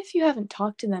 even if you haven't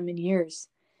talked to them in years.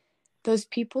 Those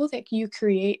people that you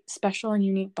create special and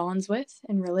unique bonds with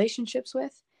and relationships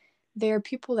with, They are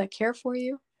people that care for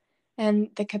you. And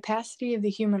the capacity of the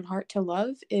human heart to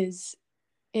love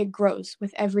it grows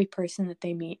with every person that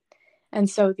they meet. And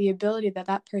so the ability that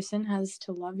that person has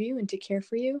to love you and to care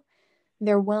for you,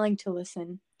 they're willing to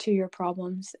listen to your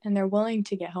problems and they're willing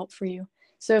to get help for you.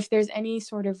 So if there's any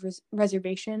sort of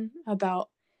reservation about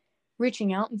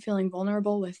reaching out and feeling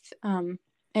vulnerable with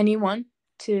anyone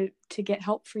to get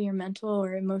help for your mental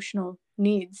or emotional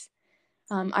needs,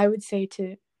 I would say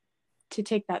to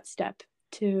take that step,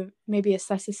 to maybe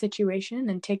assess the situation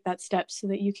and take that step so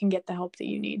that you can get the help that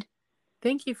you need.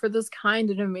 Thank you for those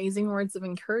kind and amazing words of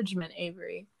encouragement,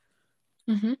 Avery.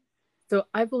 Mm-hmm. So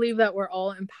I believe that we're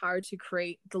all empowered to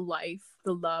create the life,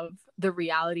 the love, the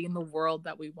reality, and the world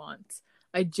that we want.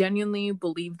 I genuinely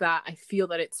believe that. I feel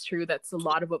that it's true. That's a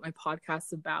lot of what my podcast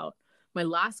is about. My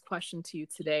last question to you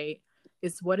today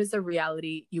is, what is a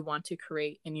reality you want to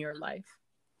create in your life?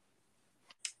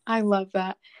 I love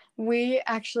that. We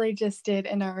actually just did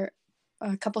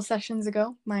a couple sessions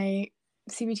ago, my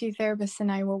CBT therapist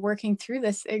and I were working through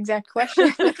this exact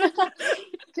question.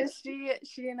 Because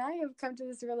she and I have come to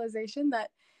this realization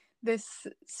that this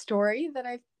story that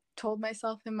I've told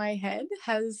myself in my head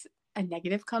has a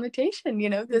negative connotation.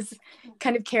 This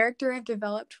kind of character I've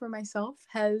developed for myself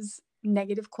has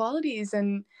negative qualities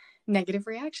and negative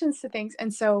reactions to things.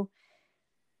 And so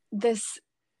this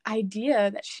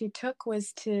idea that she took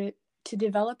was to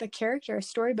develop a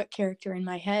storybook character in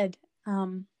my head,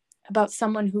 about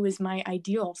someone who is my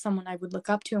ideal, someone I would look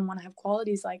up to and want to have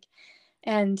qualities like.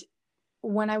 And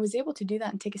when I was able to do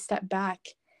that and take a step back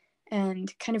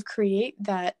and kind of create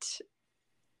that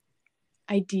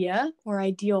idea or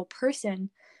ideal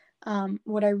person,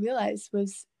 what I realized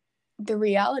was the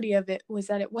reality of it was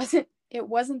that it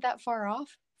wasn't that far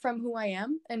off from who I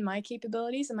am and my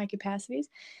capabilities and my capacities.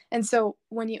 And so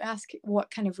when you ask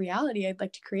what kind of reality I'd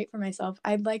like to create for myself,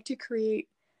 I'd like to create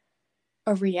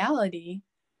a reality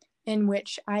in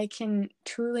which I can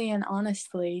truly and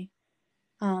honestly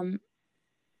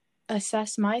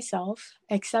assess myself,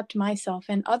 accept myself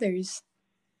and others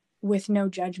with no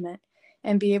judgment,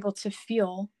 and be able to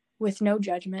feel with no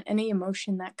judgment any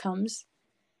emotion that comes,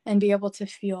 and be able to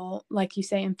feel, like you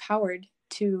say, empowered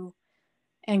to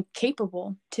and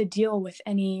capable to deal with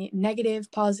any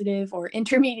negative, positive, or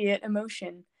intermediate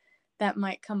emotion that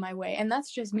might come my way. And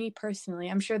that's just me personally.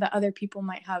 I'm sure that other people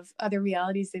might have other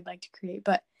realities they'd like to create,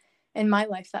 but in my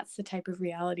life, that's the type of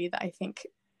reality that I think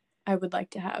I would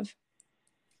like to have.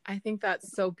 I think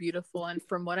that's so beautiful. And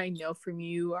from what I know from you,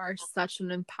 you are such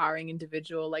an empowering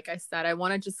individual. Like I said, I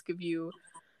want to just give you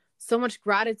so much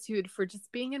gratitude for just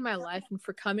being in my life and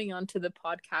for coming onto the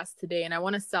podcast today. And I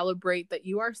want to celebrate that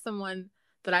you are someone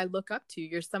that I look up to.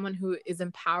 You're someone who is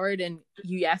empowered, and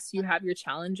yes, you have your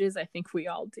challenges. I think we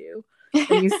all do.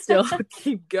 And you still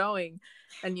keep going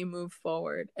and you move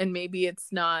forward. And maybe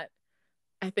it's not,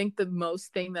 I think the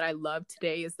most thing that I love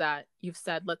today is that you've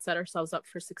said, let's set ourselves up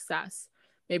for success.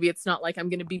 Maybe it's not like I'm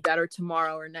going to be better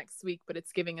tomorrow or next week, but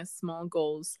it's giving us small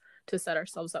goals to set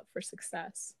ourselves up for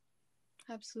success.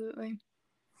 Absolutely.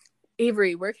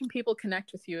 Avery, where can people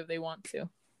connect with you if they want to?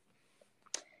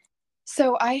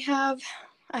 So I have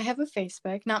a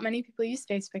Facebook. Not many people use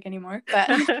Facebook anymore, but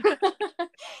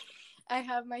I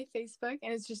have my Facebook,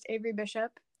 and it's just Avery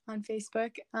Bishop on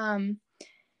Facebook.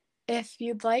 If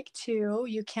you'd like to,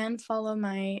 you can follow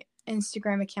my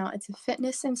Instagram account. It's a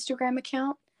fitness Instagram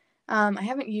account. I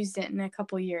haven't used it in a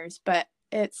couple years, but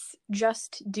it's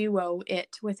just duo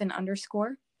it with an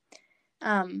underscore.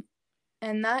 And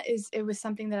it was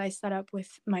something that I set up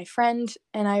with my friend,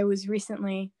 and I was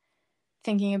recently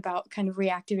thinking about kind of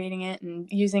reactivating it and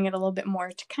using it a little bit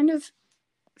more to kind of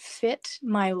fit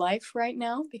my life right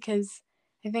now, because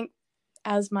I think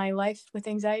as my life with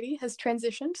anxiety has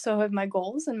transitioned, so have my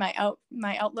goals and my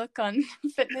outlook on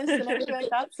fitness and everything like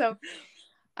that. So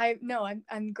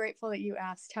I'm grateful that you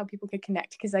asked how people could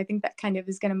connect, because I think that kind of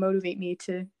is going to motivate me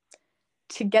to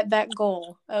get that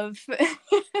goal of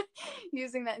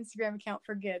using that Instagram account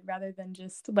for good rather than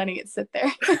just letting it sit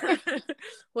there.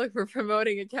 Look, we're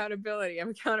promoting accountability. I'm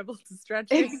accountable to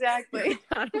stretching. Exactly.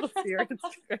 Accountable to your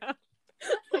Instagram.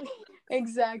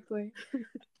 Exactly.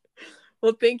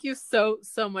 Well, thank you so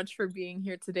much for being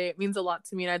here today. It means a lot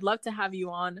to me, and I'd love to have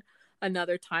you on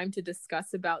another time to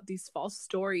discuss about these false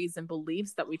stories and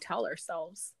beliefs that we tell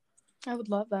ourselves. I would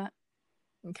love that.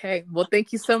 Okay. Well,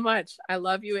 thank you so much. I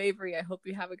love you, Avery. I hope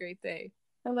you have a great day.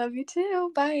 I love you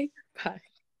too. Bye. Bye.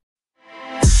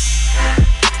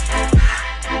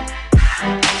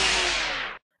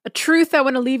 A truth I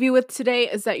want to leave you with today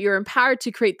is that you're empowered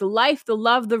to create the life, the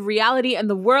love, the reality, and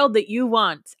the world that you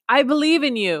want. I believe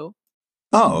in you.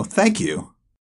 Oh, thank you.